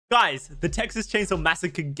Guys, the Texas Chainsaw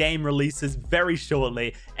Massacre game releases very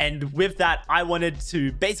shortly, and with that, I wanted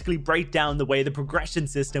to basically break down the way the progression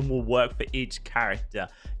system will work for each character.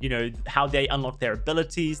 You know, how they unlock their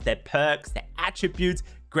abilities, their perks, their attributes,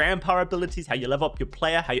 grandpa abilities, how you level up your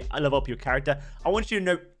player, how you level up your character. I want you to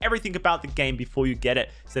know everything about the game before you get it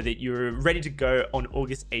so that you're ready to go on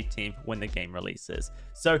August 18th when the game releases.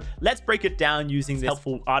 So let's break it down using this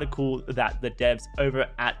helpful article that the devs over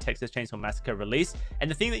at Texas Chainsaw Massacre released. And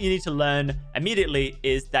the thing that you need to learn immediately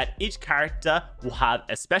is that each character will have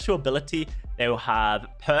a special ability, they will have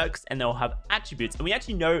perks, and they'll have attributes. And we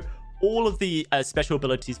actually know all of the special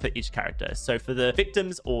abilities for each character. So for the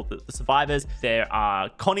victims or the survivors, there are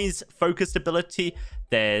Connie's focused ability,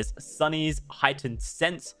 there's Sunny's heightened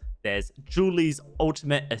sense, there's Julie's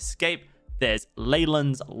ultimate escape, there's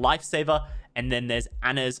Leyland's lifesaver, and then there's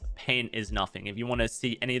Anna's pain is nothing. If you want to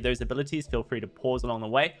see any of those abilities, feel free to pause along the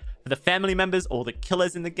way. For the family members or the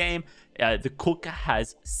killers in the game, the cook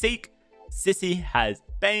has Seek, Sissy has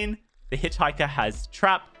Bane, the hitchhiker has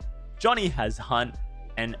Trap, Johnny has Hunt,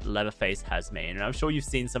 and Leatherface has Main. And I'm sure you've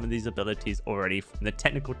seen some of these abilities already from the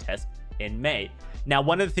technical test in May. Now,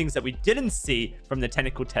 one of the things that we didn't see from the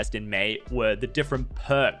technical test in May were the different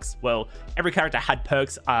perks. Well, every character had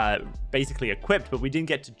perks basically equipped, but we didn't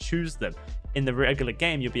get to choose them. In the regular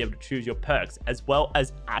game, you'll be able to choose your perks as well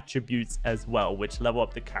as attributes as well, which level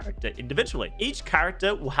up the character individually. Each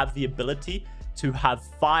character will have the ability to have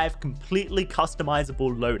 5 completely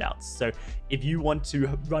customizable loadouts. So if you want to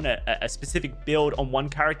run a specific build on one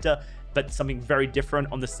character, but something very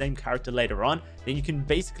different on the same character later on, then you can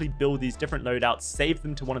basically build these different loadouts, save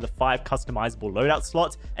them to one of the 5 customizable loadout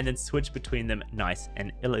slots, and then switch between them nice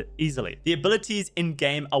and easily. The abilities in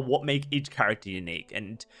game are what make each character unique.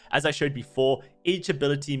 And as I showed before, each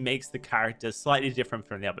ability makes the character slightly different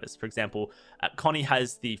from the others. For example, Connie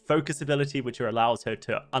has the focus ability, which allows her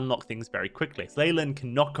to unlock things very quickly. Leyland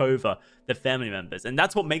can knock over the family members, and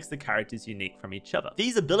that's what makes the characters unique from each other.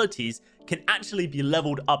 These abilities can actually be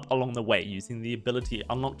leveled up along the way using the ability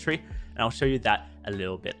unlock tree, and I'll show you that a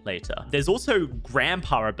little bit later. There's also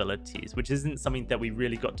grandpa abilities, which isn't something that we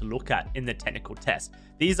really got to look at in the technical test.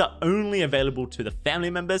 These are only available to the family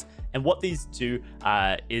members, and what these do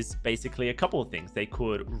is basically a couple of things. They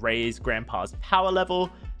could raise grandpa's power level,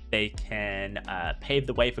 they can pave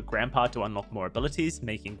the way for grandpa to unlock more abilities,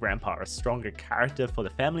 making grandpa a stronger character for the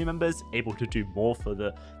family members, able to do more for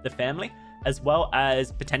the family, as well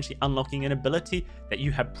as potentially unlocking an ability that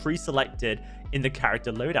you have pre-selected in the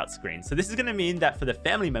character loadout screen. So this is going to mean that for the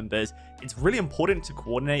family members, it's really important to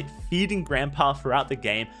coordinate feeding grandpa throughout the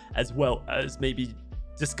game, as well as maybe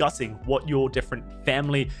discussing what your different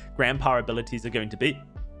family grandpa abilities are going to be,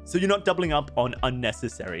 so you're not doubling up on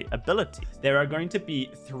unnecessary abilities. There are going to be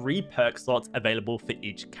 3 perk slots available for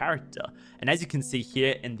each character. And as you can see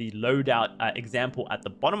here in the loadout example at the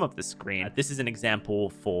bottom of the screen, this is an example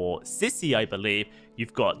for Sissy, I believe.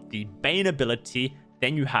 You've got the Bane ability,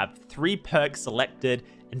 then you have 3 perks selected,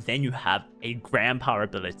 and then you have a grandpa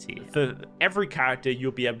ability. For every character,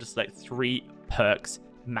 you'll be able to select 3 perks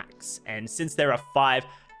max. And since there are 5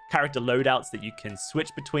 character loadouts that you can switch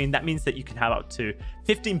between, that means that you can have up to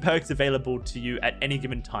 15 perks available to you at any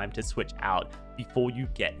given time to switch out before you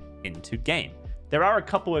get into game. There are a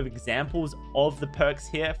couple of examples of the perks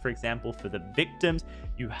here. For example, for the victims,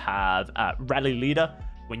 you have Rally Leader.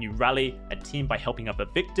 When you rally a team by helping other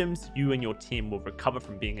victims, you and your team will recover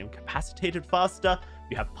from being incapacitated faster.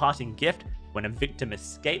 You have Parting Gift. When a victim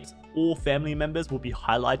escapes, all family members will be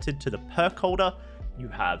highlighted to the perk holder. You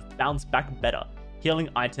have Bounce Back Better. Healing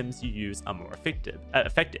items you use are more effective.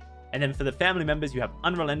 And then for the family members, you have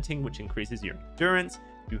Unrelenting, which increases your endurance.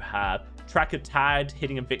 You have Tracker Tagged.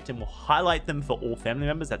 Hitting a victim will highlight them for all family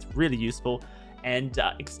members. That's really useful. And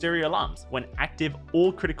Exterior Alarms. When active,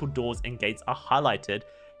 all critical doors and gates are highlighted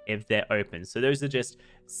if they're open. So those are just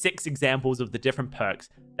 6 examples of the different perks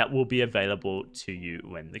that will be available to you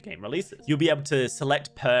when the game releases. You'll be able to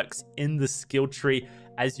select perks in the skill tree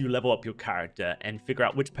as you level up your character and figure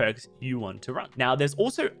out which perks you want to run. Now, there's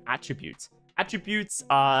also attributes. Attributes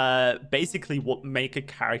are basically what make a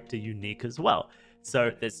character unique as well.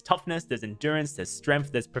 So there's toughness, there's endurance, there's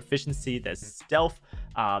strength, there's proficiency, there's stealth.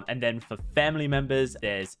 And then for family members,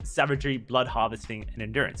 there's savagery, blood harvesting, and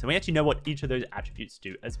endurance. And we actually know what each of those attributes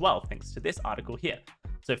do as well, thanks to this article here.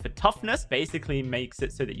 So for toughness, basically makes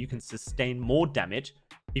it so that you can sustain more damage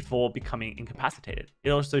before becoming incapacitated.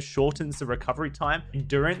 It also shortens the recovery time.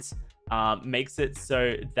 Endurance makes it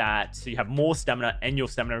so that you have more stamina and your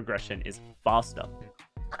stamina regression is faster.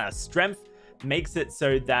 Strength makes it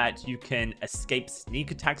so that you can escape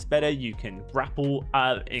sneak attacks better, you can grapple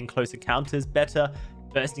in close encounters better,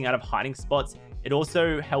 bursting out of hiding spots It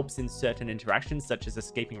also helps in certain interactions, such as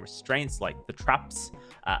escaping restraints like the traps,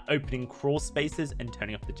 opening crawl spaces, and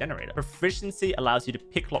turning off the generator. Proficiency allows you to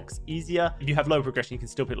pick locks easier. If you have low progression, you can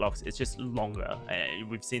still pick locks. It's just longer.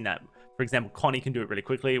 We've seen that. For example, Connie can do it really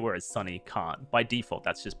quickly, whereas Sunny can't. By default,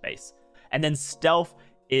 that's just base. And then stealth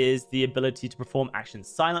is the ability to perform actions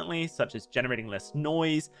silently, such as generating less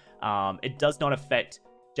noise. It does not affect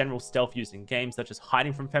general stealth used in games, such as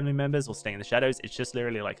hiding from family members or staying in the shadows. It's just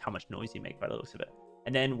literally like how much noise you make by the looks of it.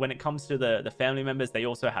 And then when it comes to the family members, they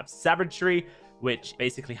also have savagery, which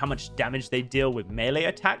basically how much damage they deal with melee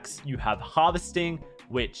attacks. You have harvesting,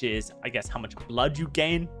 which is, I guess, how much blood you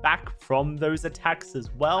gain back from those attacks as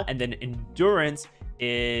well. And then endurance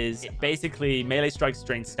is basically melee strikes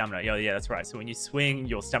drain stamina. Yeah, that's right. So when you swing,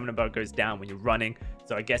 your stamina bar goes down when you're running.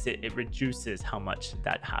 So I guess it reduces how much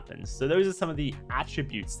that happens. So those are some of the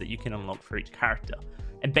attributes that you can unlock for each character.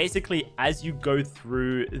 And basically, as you go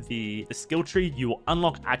through the skill tree, you will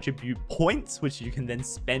unlock attribute points, which you can then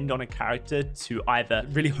spend on a character to either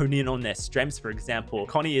really hone in on their strengths. For example,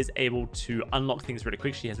 Connie is able to unlock things really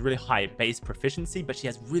quick. She has really high base proficiency, but she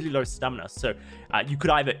has really low stamina. So you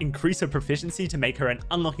could either increase her proficiency to make her an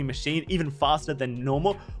unlocking machine even faster than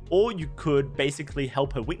normal, or you could basically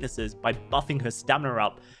help her weaknesses by buffing her stamina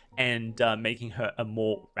up and making her a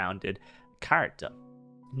more rounded character.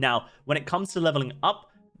 Now, when it comes to leveling up,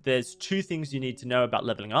 there's two things you need to know about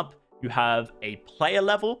leveling up. You have a player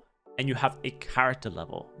level and you have a character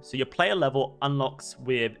level. So your player level unlocks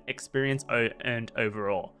with experience earned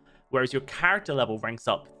overall, whereas your character level ranks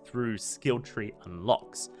up through skill tree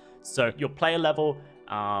unlocks. So your player level,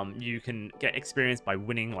 you can get experience by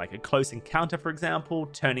winning like a close encounter, for example,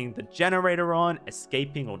 turning the generator on,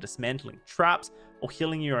 escaping or dismantling traps, or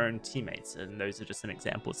healing your own teammates. And those are just some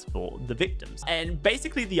examples for the victims. And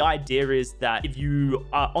basically the idea is that if you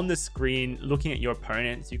are on the screen looking at your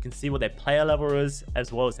opponents, you can see what their player level is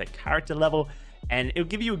as well as their character level. And it'll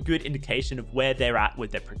give you a good indication of where they're at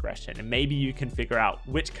with their progression. And maybe you can figure out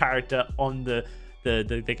which character on the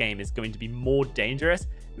game is going to be more dangerous.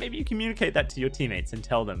 Maybe you communicate that to your teammates and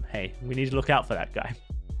tell them, hey, we need to look out for that guy.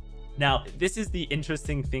 Now, this is the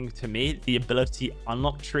interesting thing to me, the ability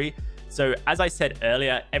unlock tree. So as I said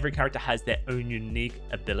earlier, every character has their own unique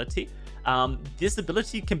ability. This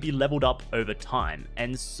ability can be leveled up over time.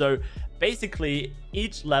 And so basically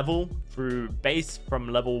each level through base from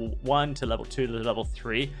level 1 to level 2 to level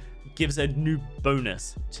 3 gives a new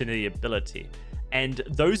bonus to the ability. And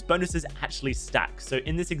those bonuses actually stack. So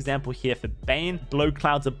in this example here for Bane, blow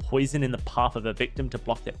clouds of poison in the path of a victim to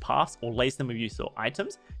block their paths or lace them with useful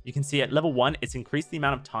items. You can see at level 1, it's increased the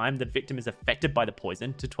amount of time the victim is affected by the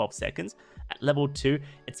poison to 12 seconds. At level 2,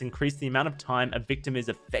 it's increased the amount of time a victim is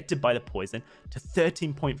affected by the poison to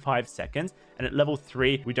 13.5 seconds. And at level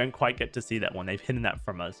 3, we don't quite get to see that one. They've hidden that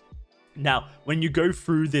from us. Now, when you go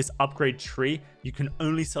through this upgrade tree, you can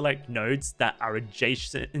only select nodes that are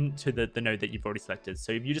adjacent to the node that you've already selected.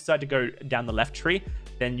 So if you decide to go down the left tree,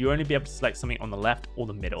 then you only be able to select something on the left or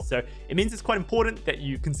the middle. So it means it's quite important that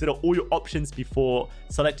you consider all your options before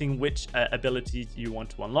selecting which abilities you want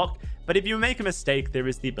to unlock. But if you make a mistake, there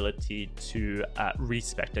is the ability to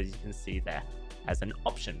respect, as you can see there, as an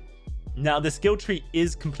option. Now, the skill tree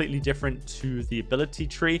is completely different to the ability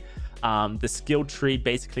tree. The skill tree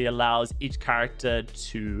basically allows each character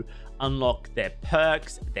to unlock their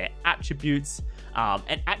perks, their attributes,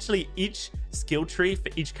 and actually each skill tree for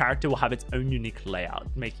each character will have its own unique layout,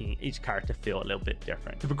 making each character feel a little bit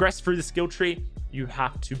different. To progress through the skill tree, you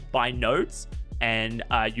have to buy nodes, and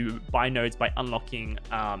you buy nodes by unlocking,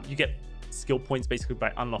 you get skill points basically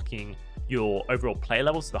by unlocking your overall player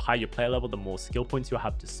level. So the higher your player level, the more skill points you'll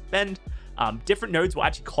have to spend. Different nodes will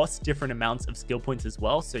actually cost different amounts of skill points as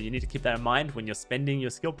well. So you need to keep that in mind when you're spending your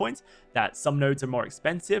skill points, that some nodes are more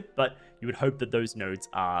expensive, but you would hope that those nodes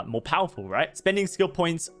are more powerful, right? Spending skill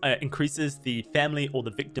points increases the family or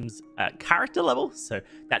the victim's character level. So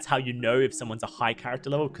that's how you know if someone's a high character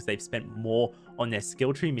level, because they've spent more on their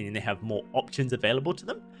skill tree, meaning they have more options available to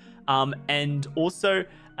them. And also,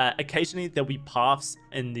 occasionally there'll be paths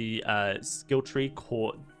in the skill tree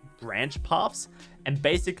called branch paths, and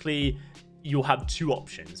basically you'll have two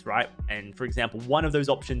options, right? And for example, one of those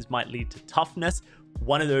options might lead to toughness,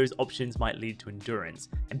 one of those options might lead to endurance,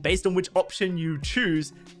 and based on which option you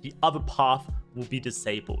choose, the other path will be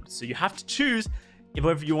disabled. So you have to choose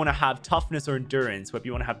whether you want to have toughness or endurance, whether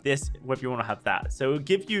you want to have this, whether you want to have that. So it will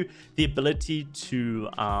give you the ability to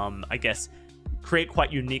I guess create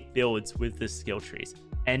quite unique builds with the skill trees.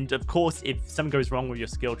 And of course, if something goes wrong with your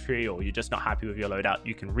skill tree or you're just not happy with your loadout,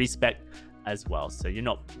 you can respec as well. So you're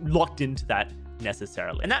not locked into that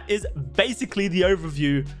necessarily. And that is basically the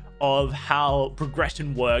overview of how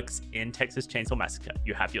progression works in Texas Chainsaw Massacre.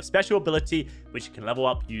 You have your special ability, which you can level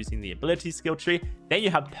up using the ability skill tree. Then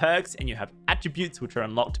you have perks and you have attributes, which are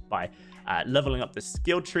unlocked by leveling up the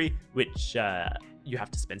skill tree, which you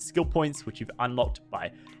have to spend skill points, which you've unlocked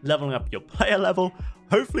by leveling up your player level.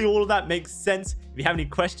 Hopefully all of that makes sense. If you have any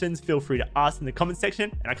questions, feel free to ask in the comment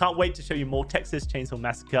section. And I can't wait to show you more Texas Chainsaw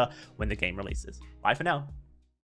Massacre when the game releases. Bye for now.